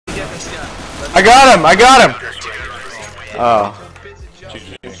Get this guy. I got him! I got him! Oh.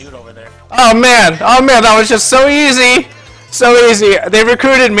 Oh man! Oh man, that was just so easy! So easy. They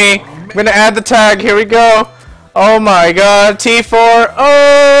recruited me. I'm gonna add the tag. Here we go. Oh my god. T4.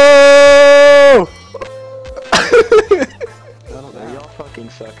 Oh! Y'all fucking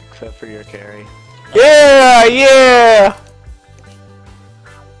suck except for your carry. Yeah! Yeah!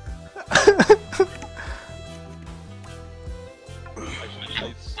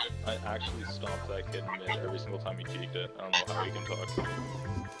 I actually stomped that kid in mid every single time he peeked it. I don't know how he can talk.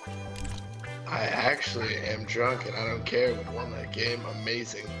 I actually am drunk and I don't care. We won that game.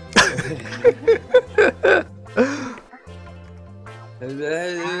 Amazing.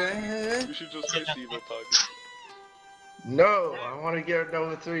 You should just say Steve Tug. No, I want to get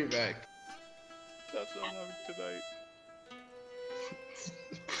Nova 3 back. That's what I'm having tonight.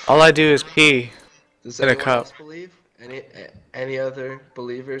 All I do is pee. Does In a anyone cup. else believe? Any other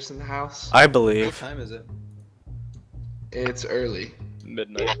believers in the house? I What believe. time is it? It's early.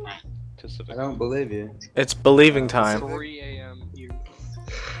 Midnight Pacific. I don't believe you. It's believing time. 3 a.m. here.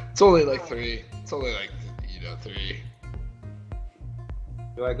 It's only like 3. It's only like, 3.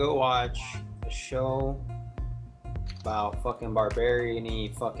 Do I go watch a show about fucking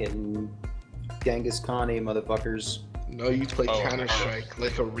barbarian-y fucking Genghis Khan-y motherfuckers? No, you play Oh, Counter-Strike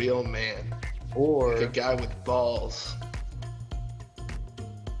like a real man. Or Like a guy with balls.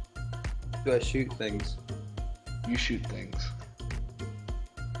 do I shoot things? You shoot things.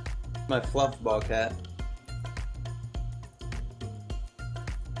 My fluff ball cat.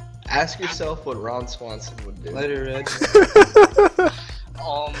 Ask yourself what Ron Swanson would do. Later, Red.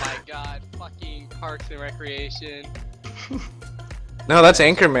 Oh my god, fucking Parks and Recreation. No, that's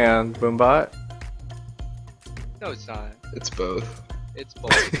Anchorman, Boombot. No, it's not. It's both. It's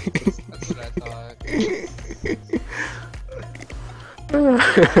both. That's what I thought.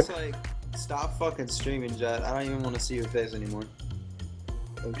 It's like, stop fucking streaming, Jet. I don't even want to see your face anymore.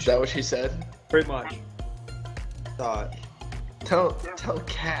 Is that what she said? Pretty much. Thought. Tell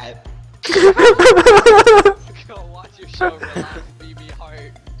Kat. Go watch your show, relax, BB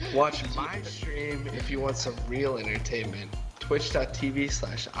Heart. Watch my stream if you want some real entertainment.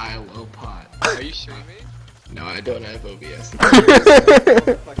 Twitch.tv/ILOpod. Are you streaming? No, I don't have OBS.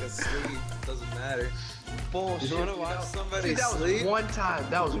 Like a sleep. Doesn't matter. Bullshit. You wanna watch somebody Dude, that sleep? was one time.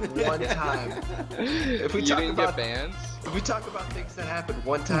 That was one time. If we You talk didn't about get bans? if we talk about things that happened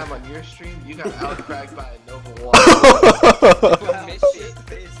one time on your stream, you got outcracked by a Nova 1. You missed it.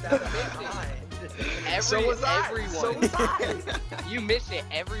 So was I. Everyone. So was I. You missed it.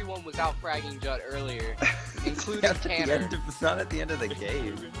 Everyone was out fragging Judd earlier, including Tanner. It's not at the end of the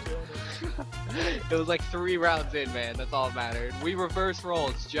game. It was like 3 rounds in, man. That's all that mattered. We reversed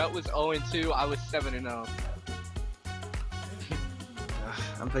roles. Judd was 0-2. I was 7-0.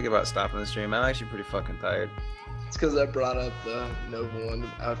 I'm thinking about stopping the stream. I'm actually pretty fucking tired. It's because I brought up the Nova 1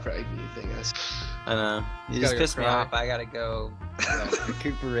 outfragged you thing. I know. You Gotta just go pissed me cry. off. I gotta go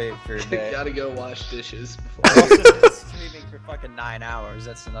recuperate for a day. Gotta go wash dishes I'm before. also been streaming for fucking 9 hours.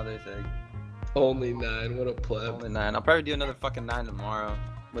 That's another thing. Only 9. What a pleb. Only 9. I'll probably do another fucking 9 tomorrow.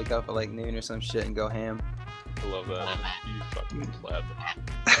 Wake up at like noon or some shit and go ham. I love that. You fucking pleb.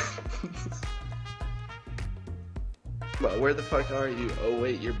 But where the fuck are you? Oh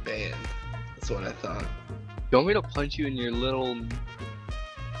wait, you're banned. That's what I thought. You want me to punch you in your little...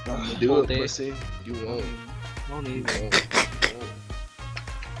 Do All it, day. pussy. You won't. No You need. won't.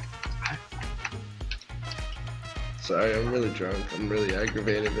 Sorry, I'm really drunk. I'm really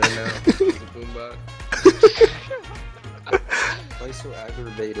aggravated right now. The Boombot. Why so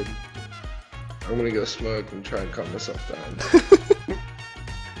aggravated? I'm gonna go smoke and try and calm myself down.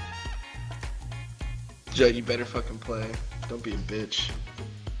 Judd, you better fucking play. Don't be a bitch.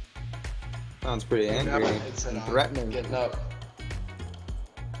 Sounds pretty angry and threatening. Getting up.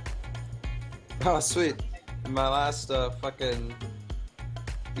 Oh, sweet. In my last fucking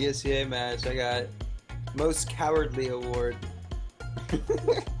ESCA match, I got Most Cowardly Award.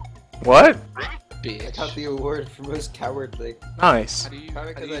 What? I Bitch. got the award for Most Cowardly. Nice. How do you,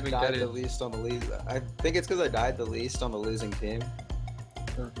 Probably how do because you I even died get the it? least on the I think it's because I died the least on the losing team.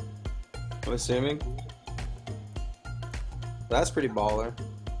 I'm assuming. That's pretty baller.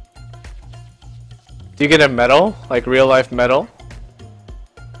 Do you get a medal? Like real life medal?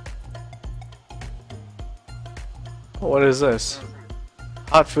 What is this?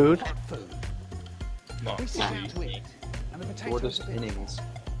 Hot food? Not sweet. And the potatoes Shortest a bit innings. So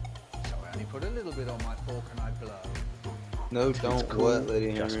I only put a little bit on my fork and I blow. No, don't cool. what,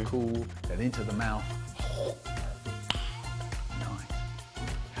 Lady Just Henry? cool. Then into the mouth.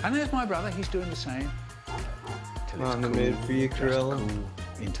 Nice. And there's my brother, he's doing the same. Till On it's the mid for you, just Corella. cool.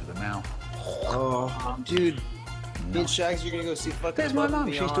 into the mouth. Oh, dude. Me and Shags are gonna go see fucking There's my Above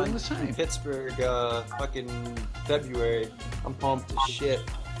and mum, she's Beyond doing the same. in Pittsburgh, fucking February. I'm pumped as shit.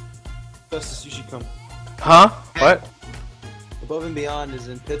 Justice, you should come. Huh? What? Above and Beyond is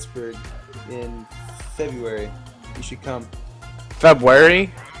in Pittsburgh in February. You should come.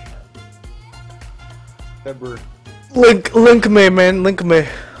 February? February. Link me, man. Link me.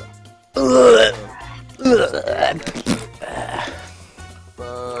 Above and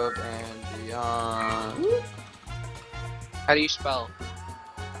Beyond. How do you spell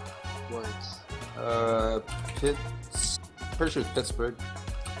words? Pretty sure it's Pittsburgh.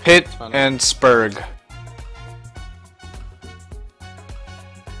 Pitt and Spurg.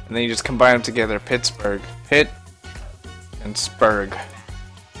 And then you just combine them together. Pittsburgh. Pitt and Spurg.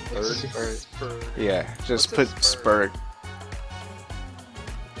 Yeah, just put Spurg.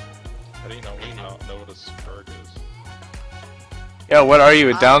 How do you know we not know what a spurg is? Yo, what are you,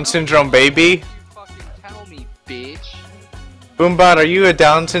 a Down syndrome baby? You fucking tell me, bitch. Boombot, are you a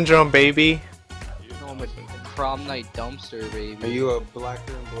Down syndrome baby? No, I'm a prom night dumpster, baby. Are you a black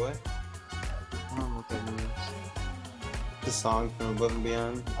room boy? I don't know what that means. The song from Above and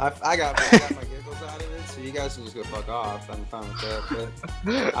Beyond. I got my giggles out of it, so you guys can just go fuck off. I'm fine with that,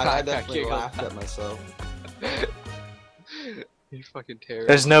 but I definitely laughed at myself. You're fucking terrible.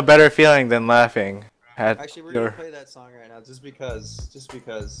 There's no better feeling than laughing at Actually, we're your... gonna play that song right now, just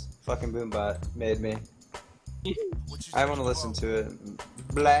because fucking Boombot made me. I want to listen to it.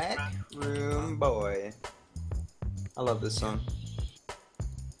 Black Room Boy. I love this song.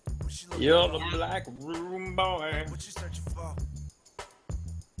 You're the black room boy.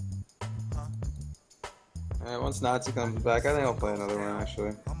 Alright, once Nazi comes back, I think I'll play another one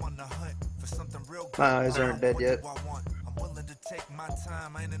actually. My eyes aren't dead yet. I'm willing to take my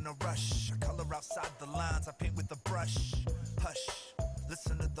time, I ain't in a rush. I color outside the lines, I paint with a brush. Hush,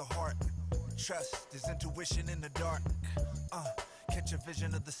 listen to the heart. Trust, there's intuition in the dark. Catch a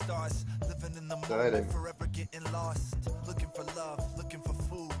vision of the stars. Living in the moment, forever getting lost. Looking for love, looking for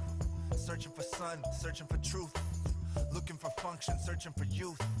food. Searching for sun, searching for truth. Looking for function, searching for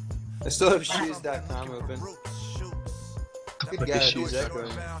youth. I still have shoes.com open. Good guy, who's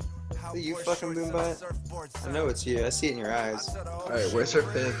echoing. Are you fucking Boombot? I know it's you. I see it in your eyes. Alright, where's our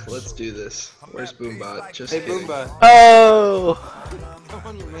pick? Let's do this. Where's Boombot? Just Hey, kidding. Boombot. Oh! Come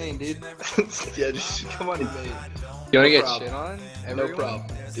on your main, dude. Yeah, just come on, mate. You wanna get problem. shit on? No problem.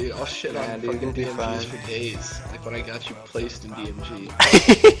 Dude, I'll shit on dude, fucking you'll be DMGs fine. for days. Like when I got you placed in DMG.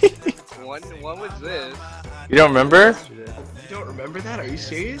 When was this? You don't remember? You don't remember that? Are you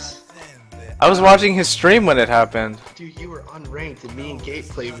serious? I was watching his stream when it happened. Dude, you were unranked and me and Gate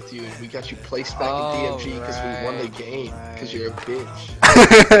played with you and we got you placed back in DMG because we won the game. Because you're a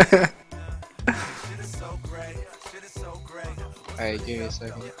bitch. Alright, give me a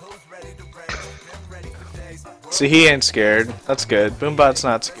second. So he ain't scared. That's good. Boombot's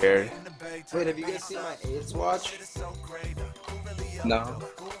not scared. Wait, have you guys seen my AIDS watch? No.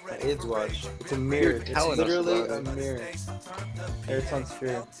 My AIDS watch. It's a mirror. It's telling us literally about a mirror. There, it's on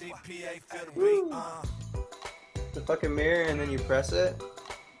stream. Woo! It's a fucking mirror, and then you press it,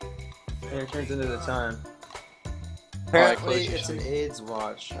 and it turns into the time. Apparently, it's an AIDS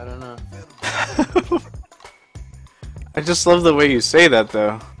watch. I don't know. I just love the way you say that,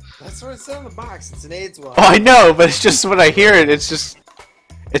 though. That's what it said on the box. It's an AIDS watch. Oh, I know, but it's just when I hear it, it's just...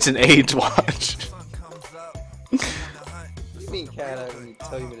 It's an AIDS watch. What do you mean, Cat? I when you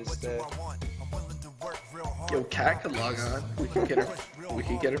tell me to stay. Yo, Cat could log on. We could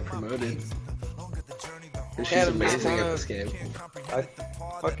get her promoted. She's Cat, amazing at this game. I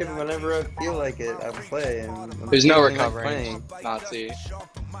fucking whenever I feel like it, I play. And I'm There's no feeling like recovering, playing. Nazi.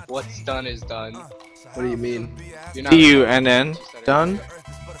 What's done is done. What do you mean? You're not D-U-N-N. Done? Cat,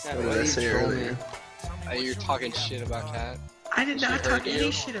 What why did I do say you troll earlier? me? You're talking shit about Cat. I did not She talk heard you.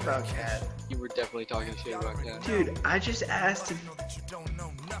 any shit about Cat. You were definitely talking shit about Cat. Dude, I just asked if...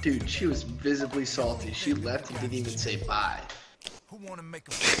 Dude, she was visibly salty. She left and didn't even say bye.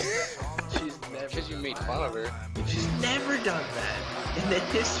 She's never Because you done made that. fun of her. She's never done that. In the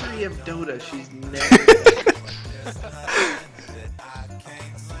history of Dota, she's never done that.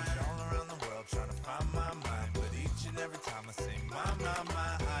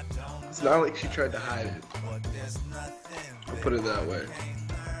 It's not like she tried to hide it. I'll put it that way.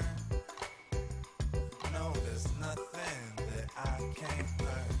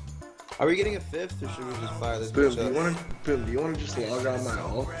 Are we getting a fifth, or should we just fire this Boom, bitch do you up? wanna do you wanna just log on my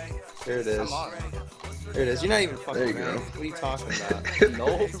ult? There it is. Come on. There it is. You're not even fucking There you around. go. What are you talking about?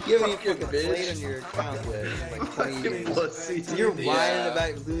 No, You haven't even fucking played bitch. on your account yet in like 20 Fucking years. pussy. You're Yeah. whining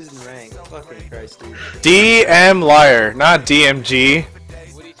about losing rank. Fucking Christ, dude. DM liar, not DMG.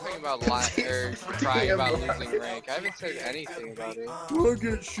 about crying about losing rank. I haven't said anything about it. Wanna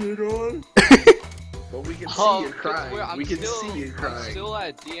get shit on? But we can see you 'cause crying. We can see you I'm crying. still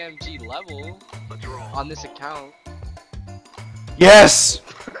at DMG level on this account. Yes!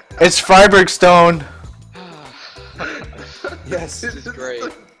 It's Freiburg Stone. Yes. This is great.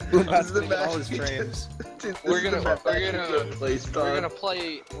 That's the the all his match. frames. Dude, this We're is the gonna match you could play, we're gonna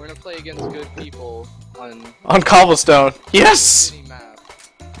Stone. play against good people on On cobblestone. Yes! city map.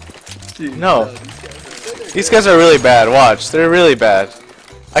 Dude, No. These guys are really bad. Watch. They're really bad.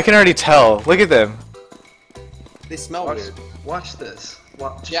 I can already tell. Look at them. They smell Watch, weird. watch this.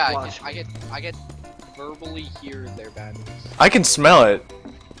 Just Yeah, watch. I get verbally hear their badness. I can smell it.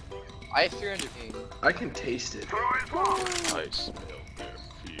 I have 300 ping. I can taste it. I smell their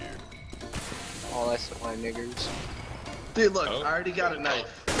fear. Oh, that's my niggers. Dude, look, Oh. I already got a knife.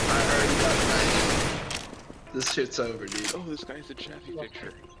 I already got a knife. This shit's over, dude. Oh, this guy's a Chaffee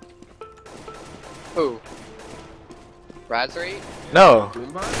picture. Who? Razorate? No.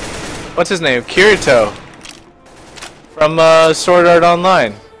 Boombot? What's his name? Kirito. From Sword Art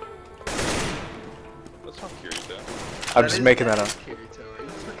Online. That's not Kirito. I'm just making that up. Kirito. Are you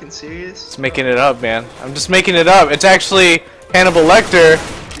fucking serious? Just making it up, man. I'm just making it up. It's actually Hannibal Lecter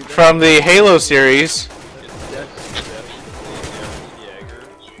from the Halo series.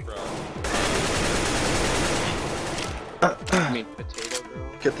 I mean, Potato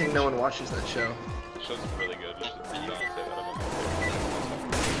Girl. Good thing no one watches that show. The show's really good. Just don't say that about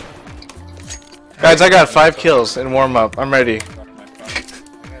Guys, I got 5 kills in warm up. I'm ready. I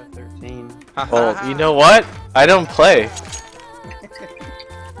got 13. Well, you know what? I don't play.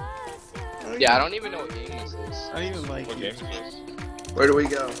 Yeah, I don't even know what game this is. I don't even like what you. game is this? Where do we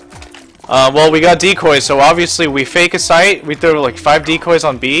go? Well, we got decoys, so obviously we fake a site, we throw like 5 decoys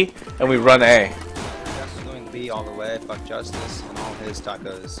on B, and we run A. Justin's going B all the way. Fuck Justice and all his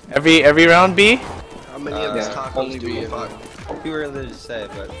tacos. Every round B? How many of these Yeah, tacos only do be we in fuck? Too early to say,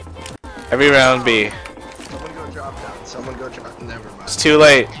 but Every round B. Someone go drop down. Someone go drop. Never mind. It's too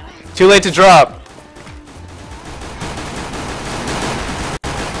late. Too late to drop.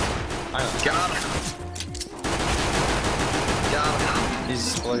 Got him. Got him. he's a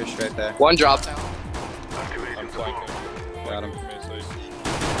splish right there. One drop down. I'm flanking. Got him.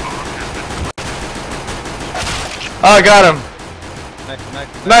 Oh, I got him.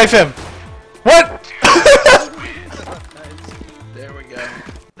 Knife him. What? There we go.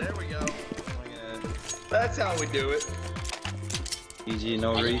 There we go. That's how we do it. EG,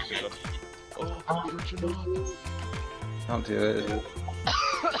 no re. Don't do it.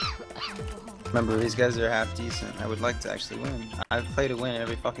 Remember, these guys are half decent. I would like to actually win. I play to win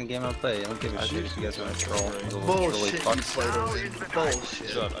every fucking game I play. I don't give a shit if you guys want to troll. Little Bullshit. You fucks. played a win. Bullshit.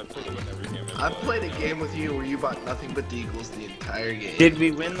 Shut, I played to win every game. I played a game with you where you bought nothing but deagles the entire game. Did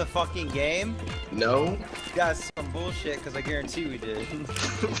we win the fucking game? No. That's some bullshit, because I guarantee we did.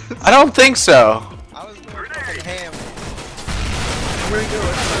 I don't think so. I was going fucking ham. I'm gonna go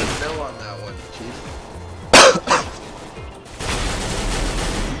with no on that one, Chief.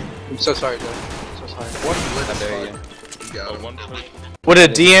 I'm so sorry, dude. I'm so sorry. One blitz dare you. fuck. You got him. One push. Would a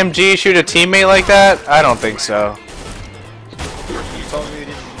DMG shoot a teammate like that? I don't think so. You told me you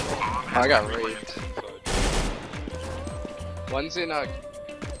didn't. I got raped. One's in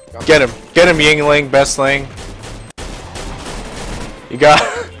Get him, Yingling, Bestling. You got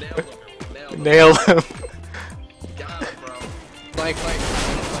Nailed him. nailed him. Got him, bro. Like.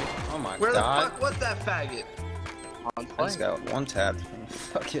 Oh my Where the god. fuck was that faggot? On I just got one tapped from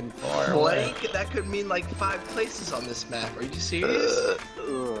fucking far away. Blank? That could mean like 5 places on this map. Are you serious?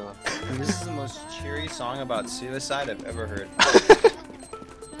 This is the most cheery song about suicide I've ever heard.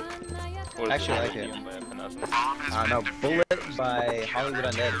 What is Actually, I like Medium it. by Evanescence? I know, Bullet by Hollywood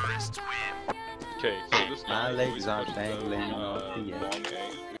Undead. Okay, so this guy, My legs we are pushed dangling the, off the long edge. A.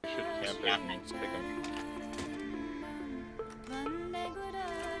 We should camp it and take him.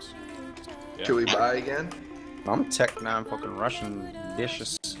 Yeah. Should we buy again? I'm tech now, I'm fucking Russian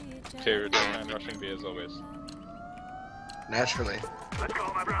vicious. Okay, we're doing man rushing B as always. Naturally.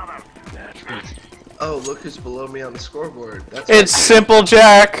 Oh, look who's below me on the scoreboard. That's It's Simple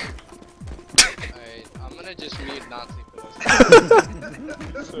Jack. Alright, I'm gonna just mute Nazi for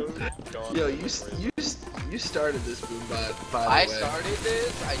this. Yo, you started this boom by the I way. started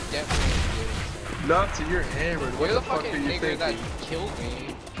this, I definitely did. Not to your hammered. What You're the the fuck are fucking you nigger that thinking? killed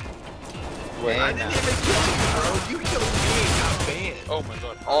me. Wait, I didn't even kill you, bro. You killed me and got banned. Oh my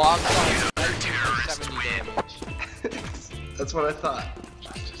god. Oh, I'm sorry. I did 70 damage. That's what I thought.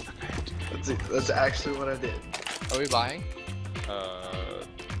 That's actually what I did. Are we buying? No.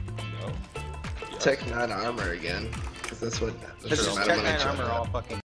 Yes. Tech 9 armor again. because that's what. Let's just what check matters. and armor all fucking.